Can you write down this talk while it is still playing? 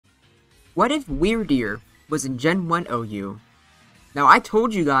What if WYRDEER was in Gen 1 OU? Now, I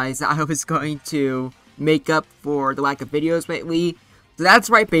told you guys that I was going to make up for the lack of videos lately. So that's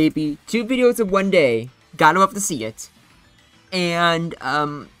right, baby. 2 videos in one day. Gotta love to see it. And,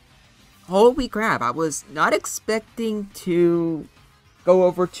 holy crap, I was not expecting to go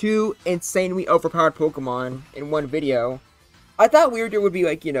over 2 insanely overpowered Pokemon in one video. I thought WYRDEER would be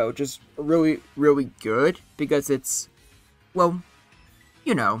like, you know, just really, really good. Because it's, well,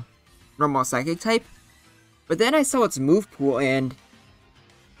 you know, normal psychic type. But then I saw its move pool and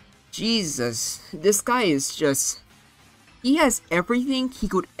Jesus, this guy is just, he has everything he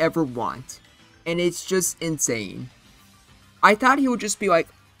could ever want. And it's just insane. I thought he would just be like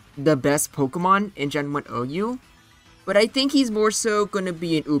the best Pokemon in Gen 1 OU. But I think he's more so going to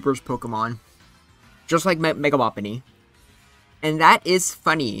be an Uber's Pokemon. Just like Mega Lopunny. And that is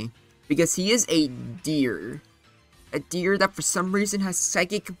funny. Because he is a deer. A deer that for some reason has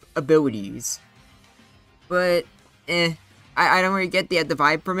psychic abilities. But, I don't really get the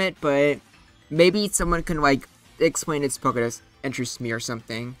vibe from it, but maybe someone can, like, explain its Pokédex entries to me or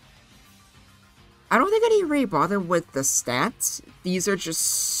something. I don't think I need to really bother with the stats. These are just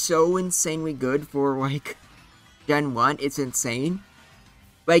so insanely good for, like, Gen 1. It's insane.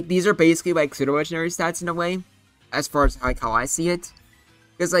 Like, these are basically, like, pseudo-legendary stats in a way, as far as, like, how I see it.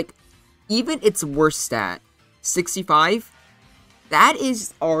 Because, like, even its worst stat, 65, that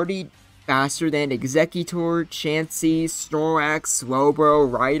is already faster than Executor, Chansey, Snorlax,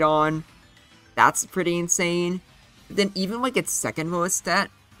 Slowbro, Rhydon. That's pretty insane. But then even like its second lowest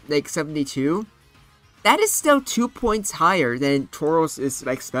stat, like 72, that is still 2 points higher than Tauros is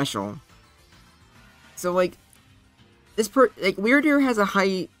like special. So like WYRDEER has a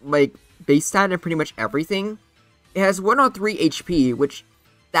high like base stat in pretty much everything. It has 103 HP, which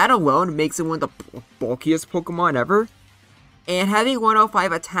that alone makes it one of the bulkiest Pokemon ever. And having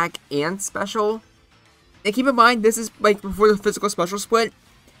 105 attack and special. And keep in mind, this is like before the physical special split.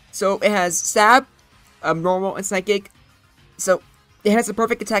 So it has stab, normal, and psychic. So it has the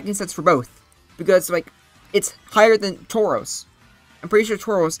perfect attacking sets for both. Because like it's higher than Tauros. I'm pretty sure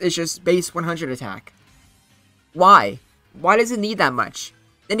Tauros is just base 100 attack. Why? Why does it need that much?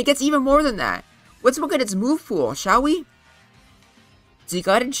 Then it gets even more than that. Let's look at its move pool, shall we? So you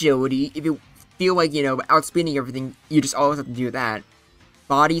got agility. If you feel like, you know, outspeeding everything, you just always have to do that.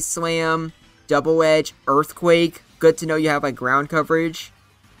 Body Slam, Double Edge, Earthquake. Good to know you have like ground coverage.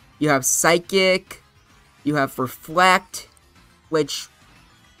 You have Psychic. You have Reflect, which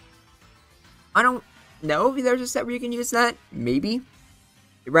I don't know if there's a set where you can use that. Maybe.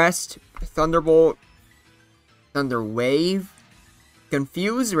 Rest, Thunderbolt, Thunder Wave,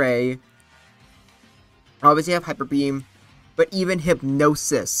 Confuse Ray. Obviously, you have Hyper Beam. But even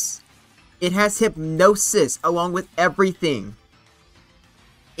Hypnosis. It has Hypnosis along with everything.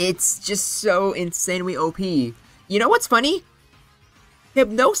 It's just so insanely OP. You know what's funny?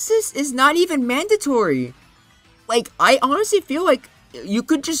 Hypnosis is not even mandatory. Like, I honestly feel like you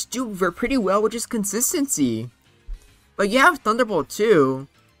could just do pretty well with just consistency. But you have Thunderbolt too.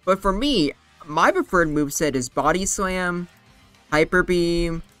 But for me, my preferred moveset is Body Slam, Hyper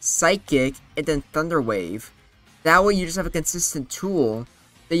Beam, Psychic, and then Thunder Wave. That way you just have a consistent tool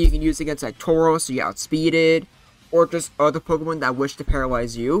that you can use against like Tauros so you outspeed it, or just other Pokemon that wish to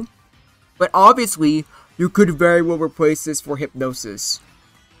paralyze you. But obviously, you could very well replace this for Hypnosis.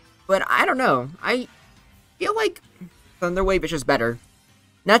 But I don't know, I feel like Thunder Wave is just better.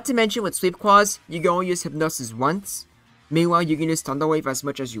 Not to mention with Sleep Claws, you can only use Hypnosis once. Meanwhile, you can use Thunder Wave as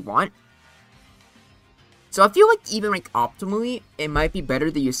much as you want. So I feel like even like optimally, it might be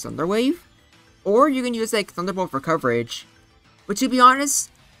better to use Thunder Wave. Or you can use like Thunderbolt for coverage. But to be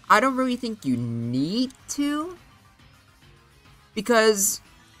honest, I don't really think you need to. Because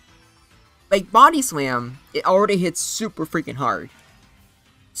like Body Slam, it already hits super freaking hard.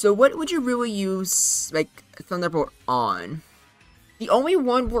 So what would you really use like Thunderbolt on? The only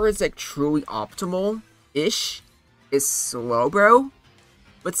one where it's like truly optimal-ish is Slowbro.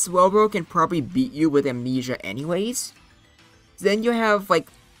 But Slowbro can probably beat you with Amnesia anyways. Then you have like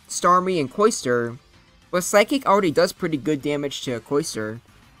Starmie and Cloyster, but Psychic already does pretty good damage to Cloyster.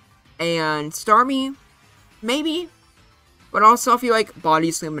 And Starmie, maybe, but also I feel like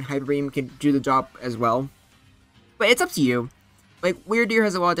Body Slam and Hyper Beam can do the job as well. But it's up to you. Like, WYRDEER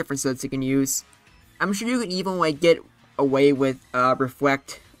has a lot of different sets you can use. I'm sure you can even like get away with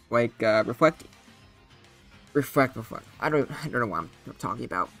Reflect. I don't know what I'm talking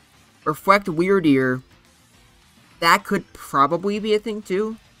about. Reflect WYRDEER. That could probably be a thing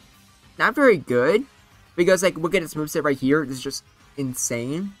too. Not very good, because like look at its moveset right here. This is just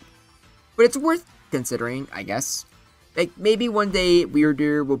insane, but it's worth considering, I guess. Like, maybe one day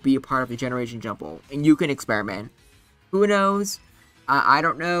WYRDEER will be a part of the Generation Jumble, and you can experiment. Who knows? I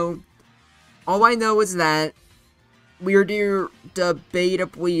don't know. All I know is that WYRDEER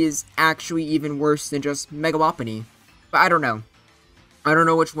debatably is actually even worse than just Megalopony. But I don't know. I don't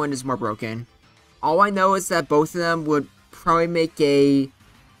know which one is more broken. All I know is that both of them would probably make a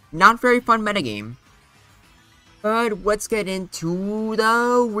not very fun metagame. But let's get into the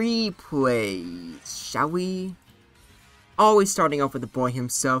replays, shall we? Always starting off with the boy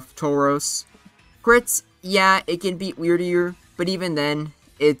himself, Tauros. Crits, yeah, it can beat WYRDEER, but even then,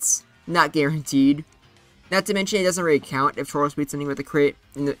 it's not guaranteed. Not to mention, it doesn't really count if Tauros beats something with a crit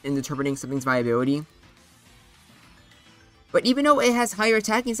in determining something's viability. But even though it has higher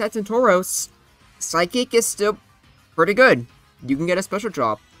attacking stats than Tauros, Psychic is still pretty good. You can get a special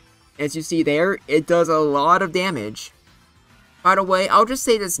drop. As you see there, it does a lot of damage. By the way, I'll just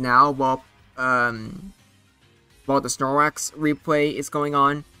say this now while the Snorlax replay is going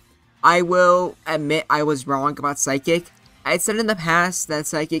on. I will admit I was wrong about Psychic. I said in the past that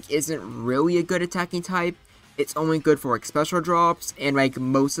Psychic isn't really a good attacking type. It's only good for like special drops, and like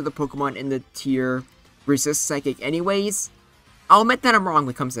most of the Pokemon in the tier resist Psychic anyways. I'll admit that I'm wrong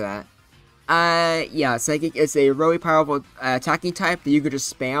when it comes to that. Yeah, Psychic is a really powerful attacking type that you can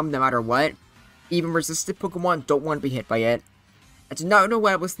just spam no matter what. Even resistant Pokemon don't want to be hit by it. I do not know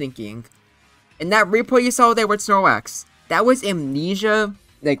what I was thinking. And that replay you saw there with Snorlax, that was Amnesia,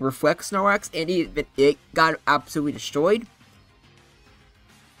 like Reflect Snorlax, and even it got absolutely destroyed.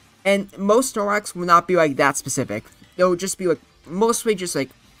 And most Snorlax will not be like that specific. It'll just be like, mostly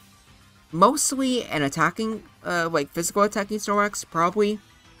an attacking, like physical attacking Snorlax, probably.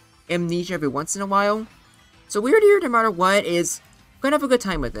 Amnesia every once in a while. So WYRDEER, no matter what, is gonna have a good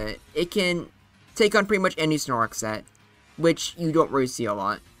time with it. It can take on pretty much any Snorlax set, which you don't really see a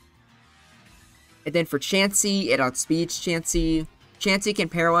lot. And then for Chansey, it outspeeds Chansey. Chansey can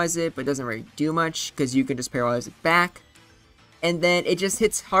paralyze it, but doesn't really do much, because you can just paralyze it back. And then it just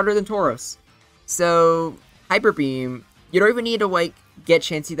hits harder than Tauros. So, Hyper Beam, you don't even need to, like, get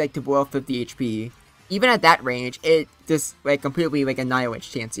Chansey, like, to below 50 HP. Even at that range, it just, like, completely, like,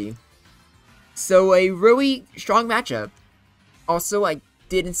 annihilates Chansey. So, a really strong matchup. Also, I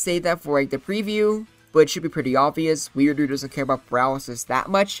didn't say that for, like, the preview, but it should be pretty obvious. WYRDEER doesn't care about paralysis that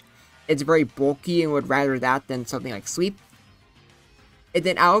much. It's very bulky and would rather that than something like Sweep. And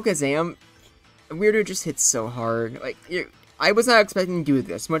then Alakazam, WYRDEER just hits so hard. Like, I was not expecting to do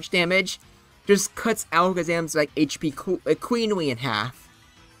this much damage. Just cuts Alakazam's, like, HP cleanly in half.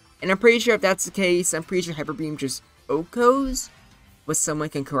 And I'm pretty sure if that's the case, I'm pretty sure Hyper Beam just OHKOs. But someone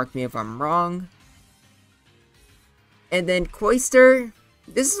can correct me if I'm wrong. And then Cloyster,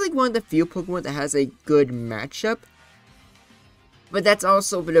 this is like one of the few Pokemon that has a good matchup. But that's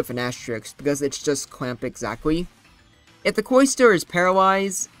also a bit of an asterisk, because it's just Clamp exactly. If the Cloyster is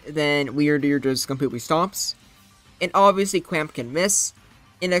paralyzed, then WYRDEER just completely stomps. And obviously Clamp can miss.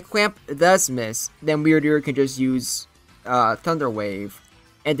 And if Clamp does miss, then WYRDEER can just use Thunder Wave.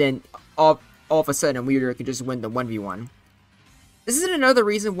 And then all of a sudden WYRDEER can just win the 1v1. This is another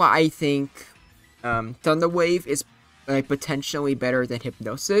reason why I think Thunder Wave is like potentially better than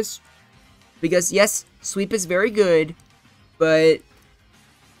Hypnosis. Because yes, Sweep is very good, but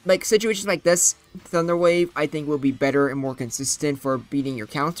like situations like this, Thunder Wave I think will be better and more consistent for beating your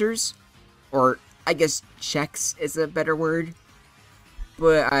counters. Or I guess checks is a better word,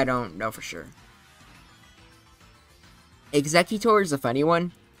 but I don't know for sure. Executor is a funny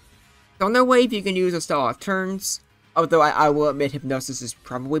one. Thunder Wave you can use a stall of turns, although I will admit Hypnosis is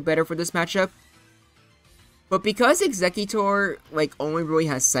probably better for this matchup. But because Executor like only really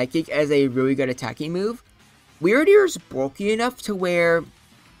has Psychic as a really good attacking move, WYRDEER is bulky enough to where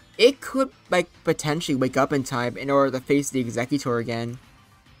it could like potentially wake up in time in order to face the Executor again.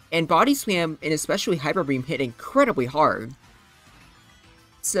 And Body Slam and especially Hyper Beam hit incredibly hard.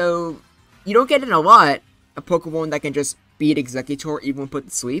 So you don't get it a lot, a Pokemon that can just beat Executor even when put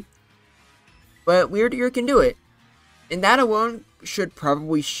to sleep. But WYRDEER can do it. And that alone should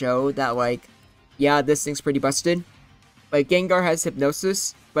probably show that, like, yeah, this thing's pretty busted. Like, Gengar has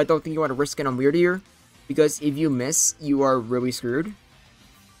Hypnosis, but I don't think you want to risk it on WYRDEER, because if you miss, you are really screwed.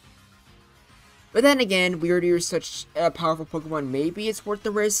 But then again, WYRDEER is such a powerful Pokemon, maybe it's worth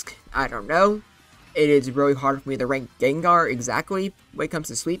the risk. I don't know. It is really hard for me to rank Gengar exactly when it comes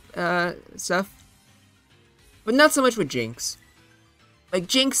to sleep stuff. But not so much with Jinx. Like,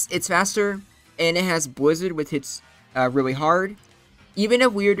 Jinx, it's faster, and it has Blizzard, which hits really hard. Even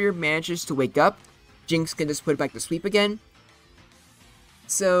if WYRDEER manages to wake up, Jinx can just put it back to sleep again.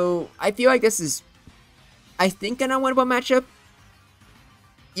 So, I feel like this is, I think, an unwinnable matchup.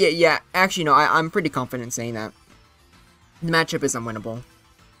 Yeah, actually, no, I'm pretty confident in saying that. The matchup is unwinnable.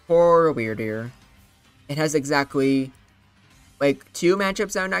 Poor WYRDEER. It has exactly, like, 2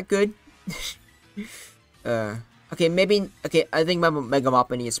 matchups that are not good. Okay, maybe, okay, I think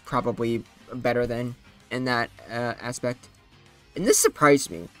Megalopony is probably better than in that aspect. And this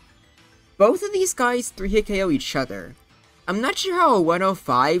surprised me. Both of these guys 3-hit KO each other. I'm not sure how a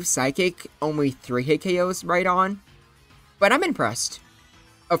 105 Psychic only 3-hit KOs right on, but I'm impressed.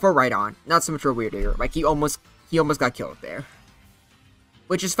 For right on, not so much for WYRDEER. Like, he almost got killed there.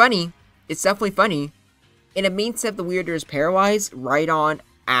 Which is funny. It's definitely funny. And it means that the WYRDEER is paralyzed, right on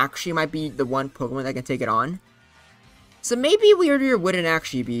actually might be the one Pokemon that can take it on. So maybe WYRDEER wouldn't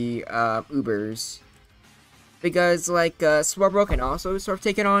actually be Ubers. Because, like, Swabro can also sort of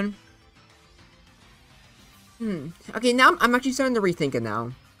take it on. Okay, now I'm actually starting to rethink it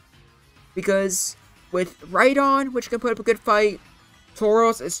now. Because with Rhydon, which can put up a good fight,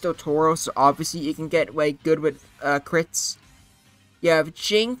 Tauros is still Tauros, so obviously you can get, like, good with crits. You have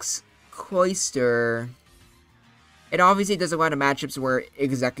Jinx, Cloyster. It obviously does a lot of matchups where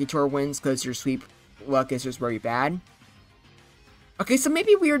Executor wins because your sweep luck is just very bad. Okay, so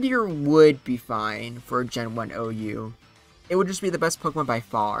maybe WYRDEER would be fine for Gen 1 OU. It would just be the best Pokemon by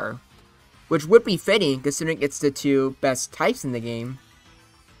far. Which would be fitting, considering it's the 2 best types in the game.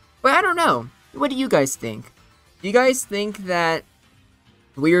 But I don't know. What do you guys think? Do you guys think that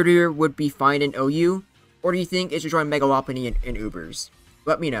WYRDEER would be fine in OU? Or do you think it should join Megalopony in Ubers?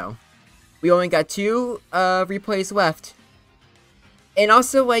 Let me know. We only got 2 replays left. And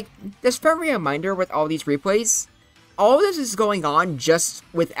also, like, just for a reminder with all these replays, all of this is going on just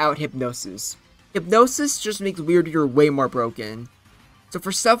without Hypnosis. Hypnosis just makes WYRDEER way more broken. So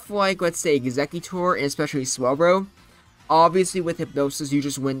for stuff like, let's say, Executor, and especially Swabro, obviously with Hypnosis you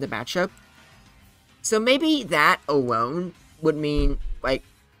just win the matchup. So maybe that alone would mean, like,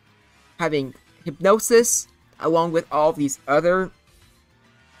 having Hypnosis along with all these other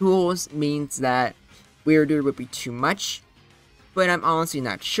tools means that WYRDEER would be too much. But I'm honestly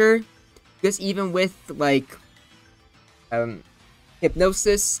not sure. Because even with, like,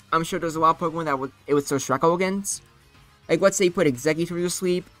 Hypnosis, I'm sure there's a lot of Pokemon that it would still struggle against. Like, let's say you put Executor to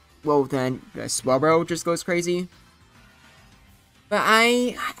sleep, well then, Swabro just goes crazy. But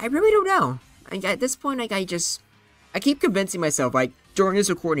I really don't know. At this point, like, I keep convincing myself, like, during this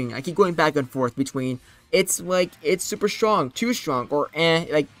recording, I keep going back and forth between, it's super strong, too strong, or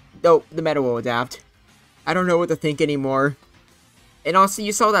like, no, the meta will adapt. I don't know what to think anymore. And also,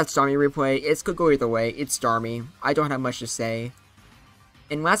 you saw that Starmie replay, it could go either way, it's Starmie. I don't have much to say.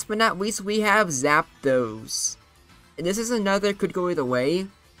 And last but not least, we have Zapdos. And this is another could go either way,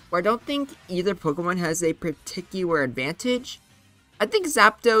 where I don't think either Pokemon has a particular advantage. I think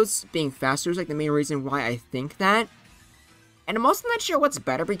Zapdos being faster is like the main reason why I think that. And I'm also not sure what's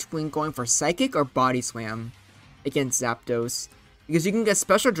better between going for Psychic or Body Slam against Zapdos. Because you can get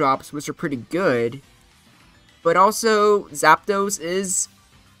special drops, which are pretty good. But also, Zapdos is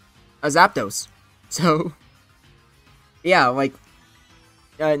a Zapdos. So, yeah, like,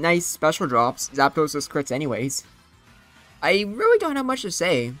 nice special drops. Zapdos is crits anyways. I really don't have much to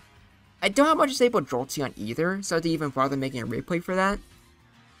say. I don't have much to say about Jolteon either, so I didn't even bother making a replay for that.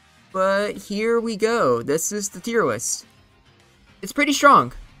 But here we go. This is the tier list. It's pretty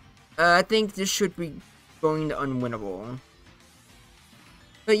strong. I think this should be going to unwinnable.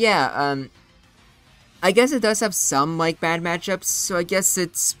 But yeah, I guess it does have some, like, bad matchups, so I guess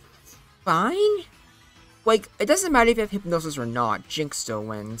it's fine? Like, it doesn't matter if you have Hypnosis or not, Jinx still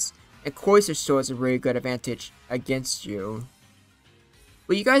wins. And Cloyster still has a really good advantage against you.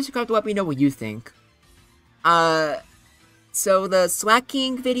 But you guys have to let me know what you think. So the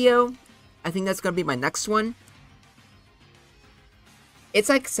Slacking video, I think that's gonna be my next one. It's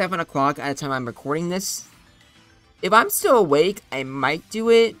like 7 o'clock at the time I'm recording this. If I'm still awake, I might do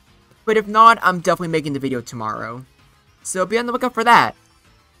it. But if not, I'm definitely making the video tomorrow. So be on the lookout for that.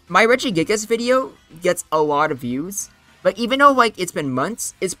 My Regigigas video gets a lot of views. But even though, like, it's been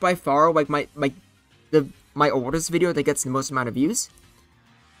months, it's by far, like, my oldest video that gets the most amount of views.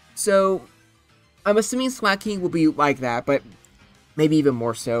 So, I'm assuming Slacking will be like that, but maybe even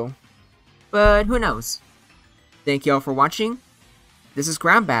more so. But who knows? Thank y'all for watching. This is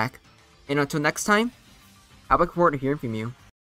Groundback, and until next time, I look forward to hearing from you.